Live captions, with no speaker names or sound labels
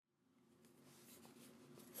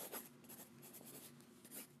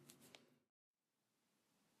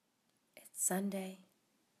Sunday.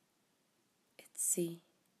 It's C.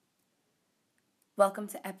 Welcome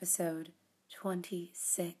to episode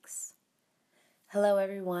 26. Hello,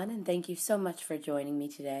 everyone, and thank you so much for joining me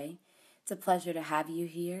today. It's a pleasure to have you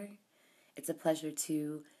here. It's a pleasure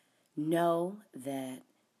to know that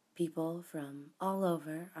people from all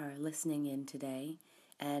over are listening in today,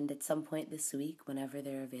 and at some point this week, whenever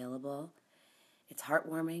they're available. It's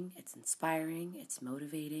heartwarming, it's inspiring, it's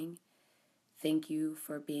motivating. Thank you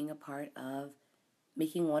for being a part of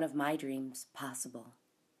making one of my dreams possible.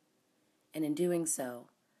 And in doing so,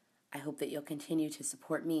 I hope that you'll continue to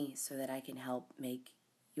support me so that I can help make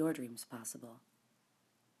your dreams possible.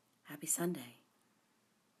 Happy Sunday.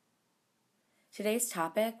 Today's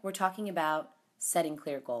topic, we're talking about setting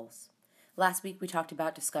clear goals. Last week we talked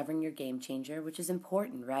about discovering your game changer, which is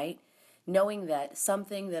important, right? Knowing that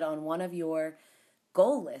something that on one of your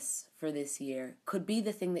goal lists for this year could be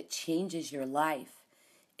the thing that changes your life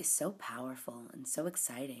is so powerful and so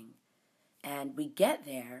exciting. And we get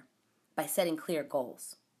there by setting clear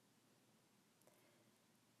goals.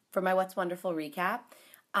 For my What's Wonderful recap,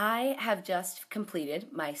 I have just completed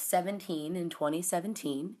my 17 in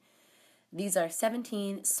 2017. These are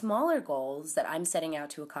 17 smaller goals that I'm setting out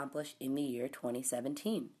to accomplish in the year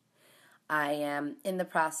 2017. I am in the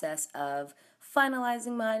process of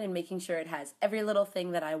finalizing mine and making sure it has every little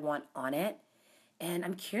thing that I want on it. And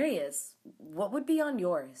I'm curious, what would be on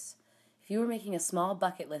yours? If you were making a small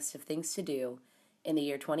bucket list of things to do in the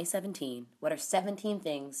year 2017, what are 17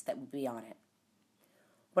 things that would be on it?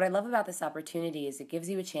 What I love about this opportunity is it gives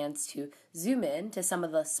you a chance to zoom in to some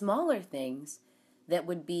of the smaller things that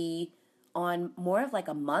would be on more of like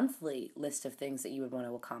a monthly list of things that you would want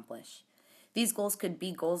to accomplish. These goals could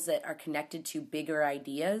be goals that are connected to bigger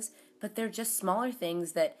ideas, but they're just smaller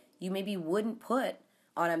things that you maybe wouldn't put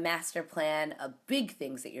on a master plan of big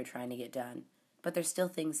things that you're trying to get done. But they're still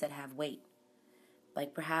things that have weight.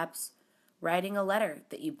 Like perhaps writing a letter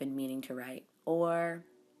that you've been meaning to write, or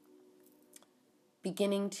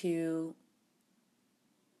beginning to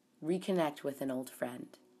reconnect with an old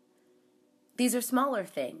friend. These are smaller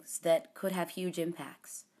things that could have huge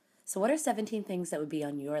impacts. So what are 17 things that would be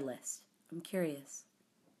on your list? I'm curious.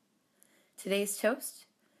 Today's toast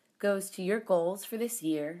goes to your goals for this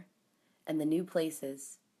year and the new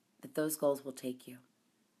places that those goals will take you.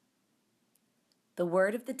 The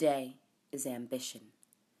word of the day is ambition,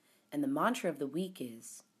 and the mantra of the week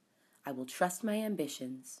is, I will trust my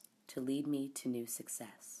ambitions to lead me to new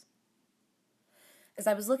success. As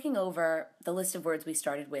I was looking over the list of words we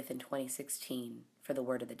started with in 2016 for the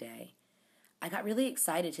word of the day, I got really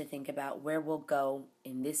excited to think about where we'll go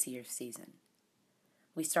in this year's season.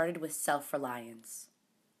 We started with self-reliance,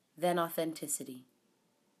 then authenticity,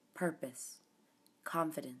 purpose,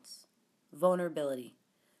 confidence, vulnerability,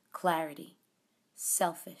 clarity,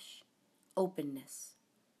 selfish, openness,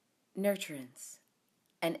 nurturance,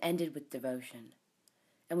 and ended with devotion.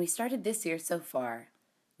 And we started this year so far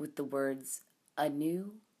with the words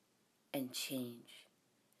anew and change.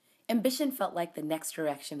 Ambition felt like the next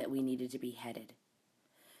direction that we needed to be headed.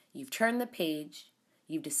 You've turned the page,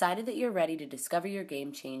 you've decided that you're ready to discover your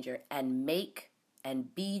game changer and make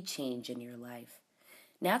and be change in your life.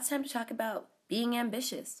 Now it's time to talk about being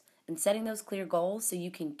ambitious and setting those clear goals so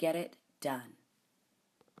you can get it done.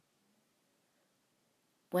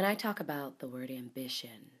 When I talk about the word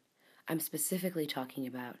ambition, I'm specifically talking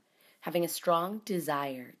about having a strong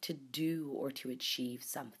desire to do or to achieve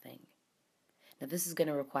something. Now, this is going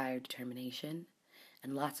to require determination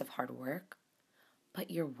and lots of hard work, but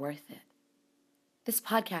you're worth it. This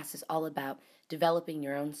podcast is all about developing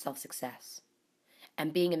your own self-success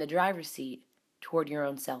and being in the driver's seat toward your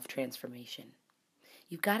own self-transformation.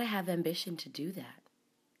 You've got to have ambition to do that.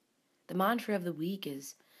 The mantra of the week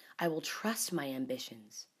is, I will trust my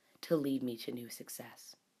ambitions to lead me to new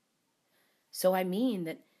success. So I mean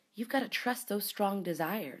that you've got to trust those strong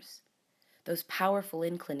desires, those powerful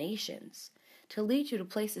inclinations, to lead you to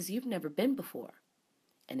places you've never been before.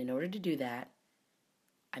 And in order to do that,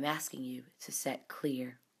 I'm asking you to set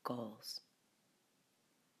clear goals.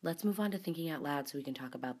 Let's move on to thinking out loud so we can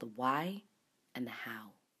talk about the why and the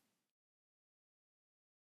how.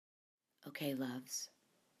 Okay, loves.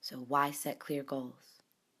 So why set clear goals?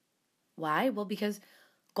 Why? Well, because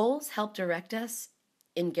goals help direct us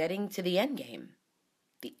in getting to the end game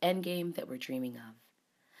that we're dreaming of.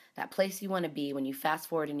 That place you want to be when you fast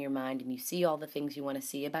forward in your mind and you see all the things you want to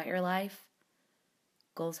see about your life.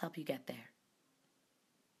 Goals help you get there.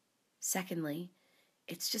 Secondly,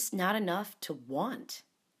 it's just not enough to want.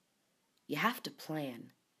 You have to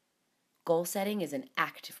plan. Goal setting is an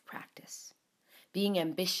active practice. Being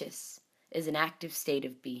ambitious is an active state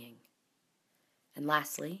of being. And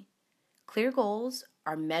lastly, Clear goals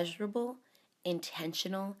are measurable,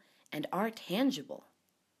 intentional, and are tangible.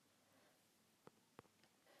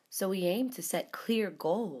 So we aim to set clear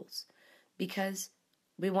goals because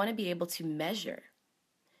we want to be able to measure,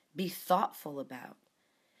 be thoughtful about,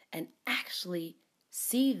 and actually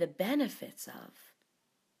see the benefits of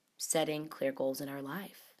setting clear goals in our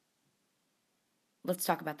life. Let's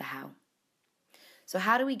talk about the how. So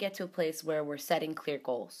how do we get to a place where we're setting clear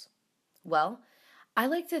goals? Well, I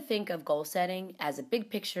like to think of goal setting as a big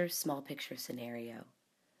picture, small picture scenario.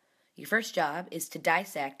 Your first job is to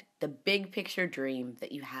dissect the big picture dream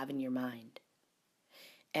that you have in your mind.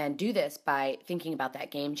 And do this by thinking about that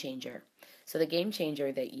game changer. So the game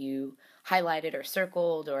changer that you highlighted or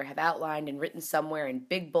circled or have outlined and written somewhere in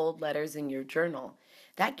big bold letters in your journal,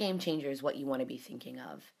 that game changer is what you want to be thinking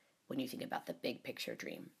of when you think about the big picture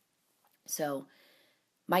dream. So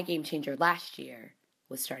my game changer last year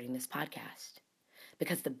was starting this podcast,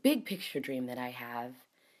 because the big picture dream that I have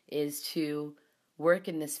is to work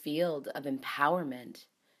in this field of empowerment,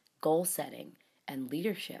 goal setting, and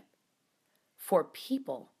leadership for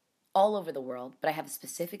people all over the world, but I have a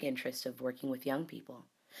specific interest of working with young people.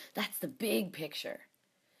 That's the big picture.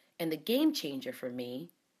 And the game changer for me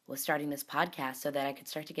was starting this podcast so that I could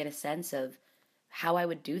start to get a sense of how I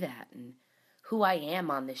would do that and who I am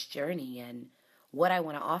on this journey and what I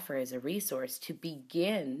want to offer as a resource to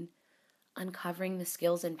begin uncovering the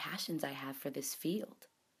skills and passions I have for this field.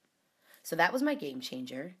 So that was my game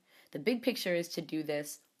changer. The big picture is to do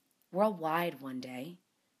this worldwide one day,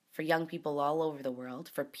 for young people all over the world,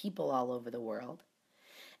 for people all over the world.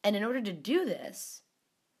 And in order to do this,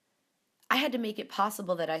 I had to make it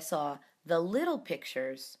possible that I saw the little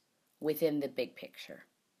pictures within the big picture.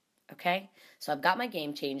 Okay? So I've got my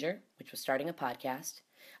game changer, which was starting a podcast.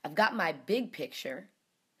 I've got my big picture.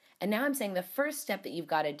 And now I'm saying the first step that you've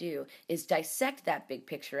got to do is dissect that big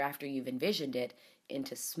picture after you've envisioned it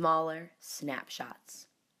into smaller snapshots.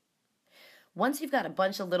 Once you've got a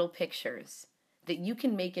bunch of little pictures that you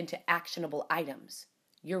can make into actionable items,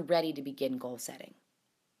 you're ready to begin goal setting.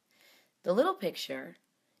 The little picture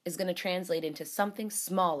is going to translate into something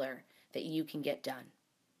smaller that you can get done.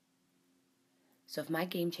 So if my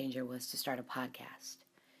game changer was to start a podcast,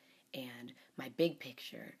 and my big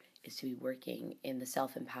picture is to be working in the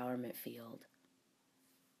self-empowerment field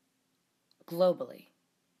globally,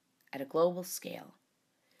 at a global scale,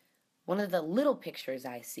 one of the little pictures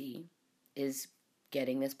I see is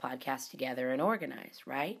getting this podcast together and organized,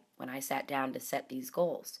 right? When I sat down to set these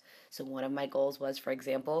goals. So one of my goals was, for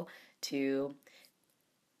example, to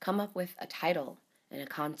come up with a title and a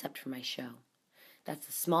concept for my show. That's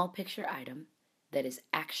a small picture item that is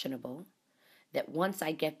actionable, that once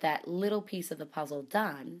I get that little piece of the puzzle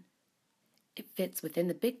done, it fits within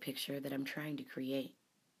the big picture that I'm trying to create.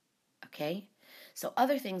 Okay? So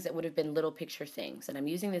other things that would have been little picture things, and I'm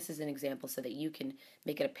using this as an example so that you can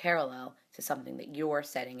make it a parallel to something that you're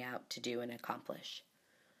setting out to do and accomplish.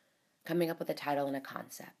 Coming up with a title and a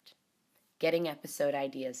concept. Getting episode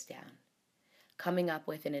ideas down. Coming up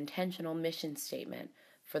with an intentional mission statement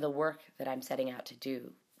for the work that I'm setting out to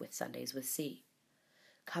do with Sundays with C.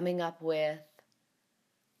 Coming up with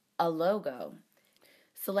a logo.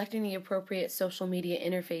 Selecting the appropriate social media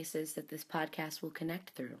interfaces that this podcast will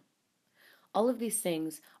connect through. All of these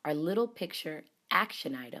things are little picture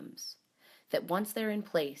action items that once they're in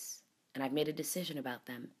place, and I've made a decision about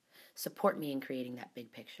them, support me in creating that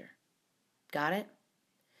big picture. Got it?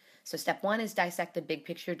 So step 1 is dissect the big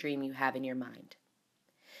picture dream you have in your mind.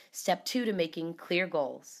 Step 2 to making clear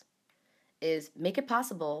goals is make it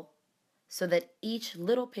possible so that each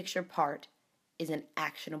little picture part is an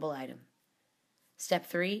actionable item. Step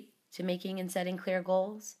 3 to making and setting clear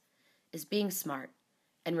goals is being smart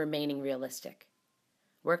and remaining realistic.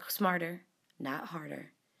 Work smarter, not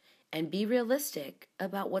harder, and be realistic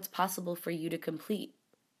about what's possible for you to complete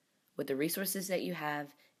with the resources that you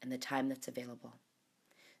have and the time that's available.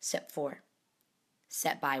 Step 4,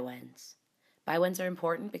 set by-whens. By-whens are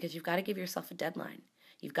important because you've got to give yourself a deadline.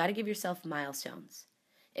 You've got to give yourself milestones.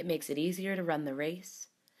 It makes it easier to run the race,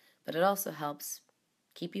 but it also helps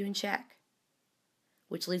keep you in check.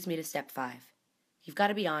 Which leads me to step 5. You've got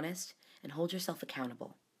to be honest and hold yourself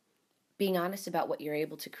accountable. Being honest about what you're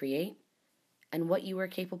able to create and what you are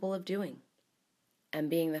capable of doing. And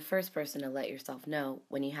being the first person to let yourself know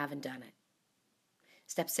when you haven't done it.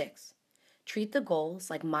 Step 6. Treat the goals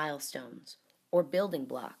like milestones or building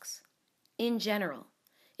blocks. In general,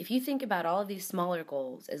 if you think about all of these smaller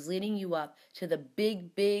goals as leading you up to the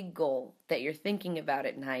big goal that you're thinking about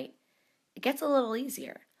at night, it gets a little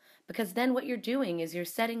easier. Because then what you're doing is you're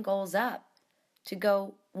setting goals up to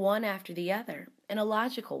go one after the other in a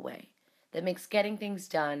logical way that makes getting things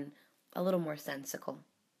done a little more sensical.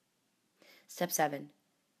 Step 7,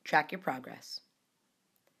 track your progress.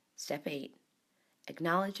 Step 8,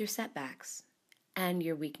 acknowledge your setbacks and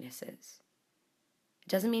your weaknesses. It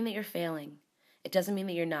doesn't mean that you're failing. It doesn't mean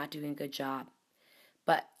that you're not doing a good job.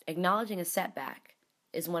 But acknowledging a setback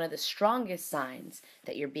is one of the strongest signs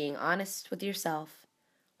that you're being honest with yourself,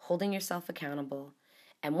 holding yourself accountable,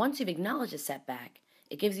 and once you've acknowledged a setback,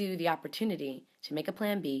 it gives you the opportunity to make a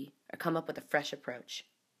plan B or come up with a fresh approach.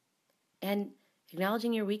 And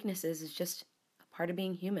acknowledging your weaknesses is just a part of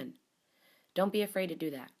being human. Don't be afraid to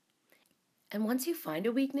do that. And once you find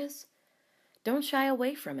a weakness, don't shy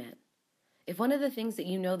away from it. If one of the things that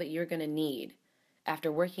you know that you're going to need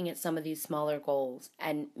after working at some of these smaller goals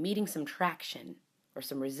and meeting some traction or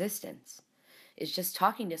some resistance is just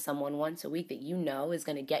talking to someone once a week that you know is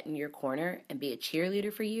going to get in your corner and be a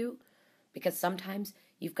cheerleader for you, because sometimes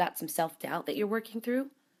you've got some self-doubt that you're working through,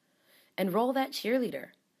 enroll that cheerleader.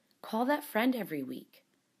 Call that friend every week.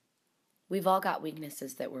 We've all got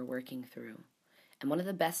weaknesses that we're working through. And one of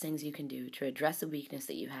the best things you can do to address a weakness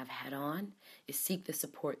that you have head on is seek the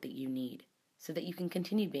support that you need so that you can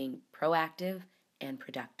continue being proactive and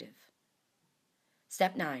productive.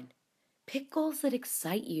 Step 9, pick goals that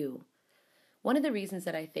excite you. One of the reasons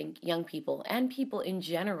that I think young people and people in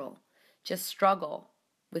general just struggle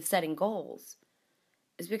with setting goals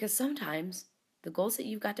is because sometimes the goals that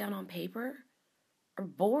you've got down on paper are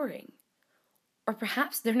boring. Or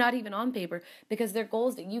perhaps they're not even on paper because they're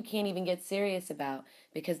goals that you can't even get serious about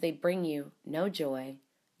because they bring you no joy,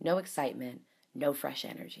 no excitement, no fresh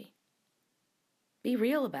energy. Be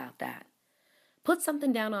real about that. Put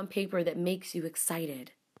something down on paper that makes you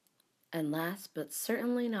excited. And last but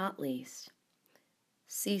certainly not least,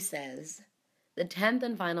 C says, the 10th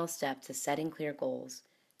and final step to setting clear goals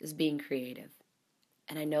is being creative.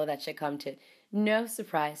 And I know that should come to no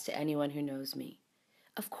surprise to anyone who knows me.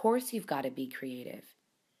 Of course you've got to be creative.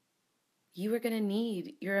 You are going to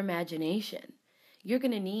need your imagination. You're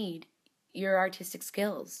going to need your artistic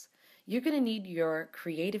skills. You're going to need your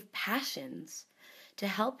creative passions to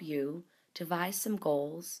help you devise some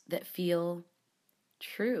goals that feel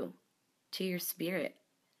true to your spirit.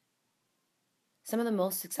 Some of the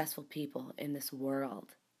most successful people in this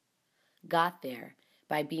world got there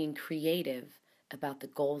by being creative about the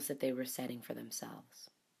goals that they were setting for themselves.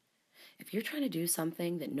 If you're trying to do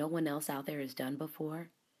something that no one else out there has done before,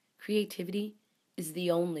 creativity is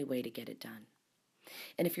the only way to get it done.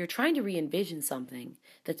 And if you're trying to re-envision something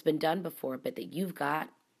that's been done before but that you've got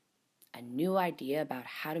a new idea about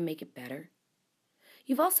how to make it better,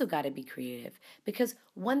 you've also got to be creative, because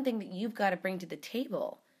one thing that you've got to bring to the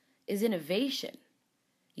table is innovation.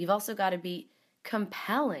 You've also got to be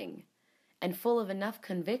compelling and full of enough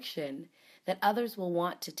conviction that others will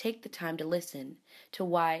want to take the time to listen to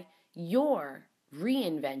why your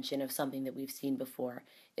reinvention of something that we've seen before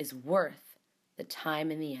is worth the time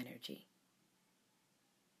and the energy.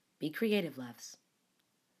 Be creative, loves.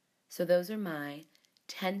 So those are my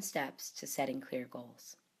 10 steps to setting clear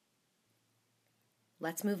goals.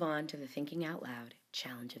 Let's move on to the Thinking Out Loud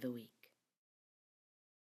Challenge of the Week.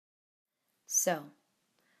 So,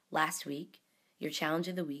 last week, your challenge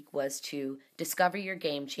of the week was to discover your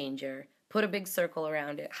game changer, put a big circle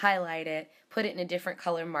around it, highlight it, put it in a different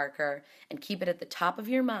color marker, and keep it at the top of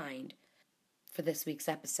your mind for this week's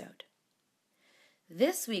episode.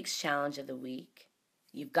 This week's challenge of the week,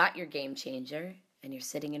 you've got your game changer and you're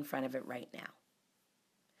sitting in front of it right now.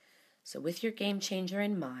 So with your game changer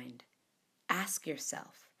in mind, ask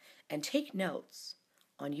yourself and take notes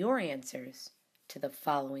on your answers to the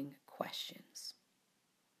following questions.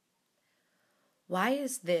 Why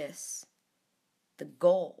is this the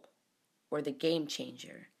goal or the game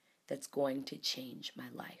changer that's going to change my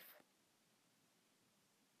life?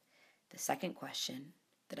 The second question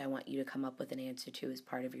that I want you to come up with an answer to as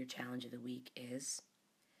part of your challenge of the week is,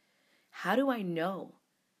 how do I know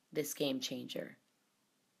this game changer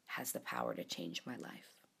has the power to change my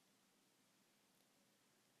life?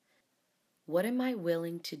 What am I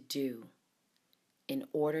willing to do in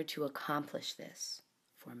order to accomplish this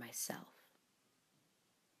for myself?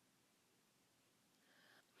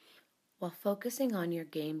 While focusing on your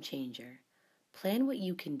game changer, plan what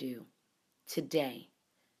you can do today,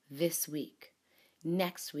 this week,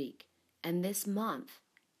 next week, and this month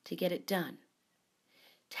to get it done.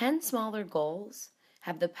 10 smaller goals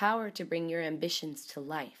have the power to bring your ambitions to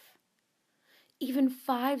life. Even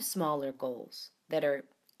 5 smaller goals that are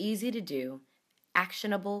easy to do,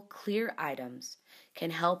 actionable, clear items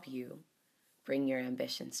can help you bring your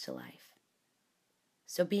ambitions to life.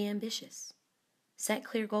 So be ambitious. Set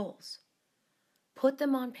clear goals. Put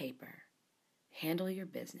them on paper. Handle your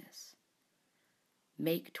business.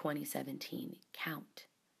 Make 2017 count,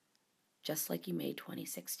 just like you made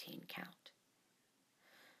 2016 count.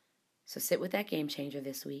 So sit with that game changer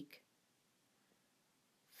this week.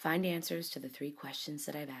 Find answers to the 3 questions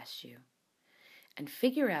that I've asked you, and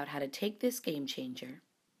figure out how to take this game changer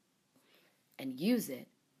and use it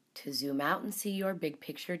to zoom out and see your big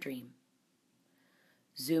picture dream.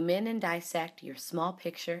 Zoom in and dissect your small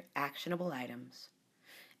picture actionable items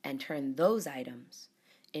and turn those items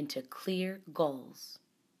into clear goals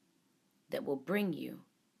that will bring you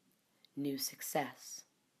new success.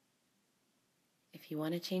 If you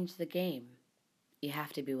want to change the game, you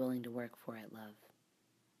have to be willing to work for it, love.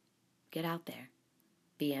 Get out there.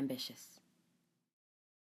 Be ambitious.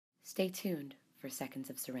 Stay tuned for Seconds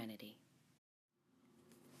of Serenity.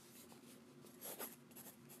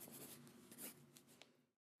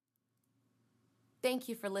 Thank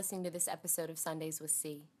you for listening to this episode of Sundays with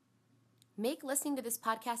C. Make listening to this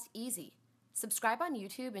podcast easy. Subscribe on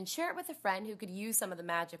YouTube and share it with a friend who could use some of the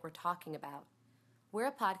magic we're talking about. We're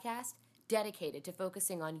a podcast dedicated to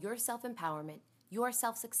focusing on your self-empowerment, your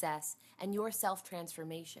self-success, and your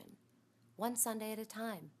self-transformation, one Sunday at a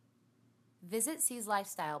time. Visit C's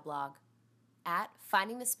lifestyle blog at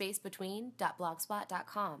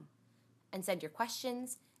findingthespacebetween.blogspot.com and send your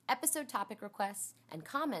questions, episode topic requests, and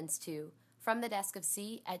comments to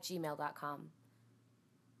fromthedeskofc@gmail.com.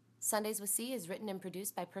 Sundays with C is written and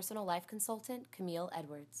produced by personal life consultant Camille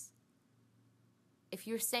Edwards. If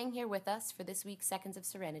you're staying here with us for this week's Seconds of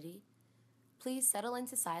Serenity, please settle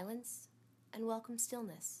into silence and welcome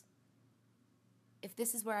stillness. If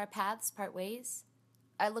this is where our paths part ways,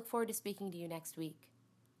 I look forward to speaking to you next week.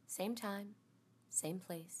 Same time, same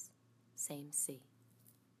place, same C.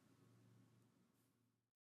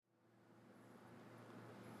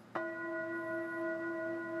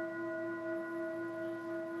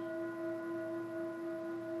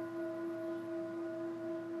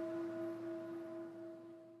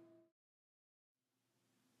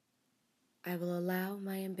 I will allow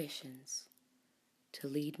my ambitions to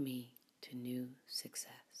lead me to new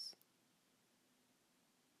success.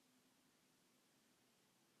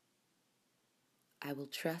 I will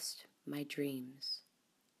trust my dreams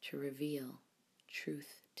to reveal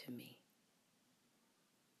truth to me.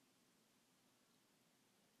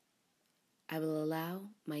 I will allow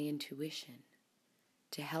my intuition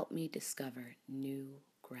to help me discover new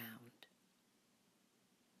ground.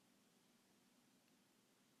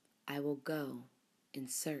 I will go in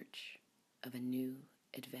search of a new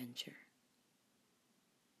adventure.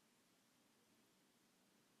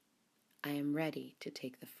 I am ready to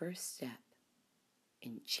take the first step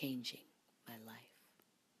in changing my life.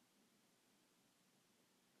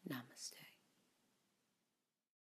 Namaste.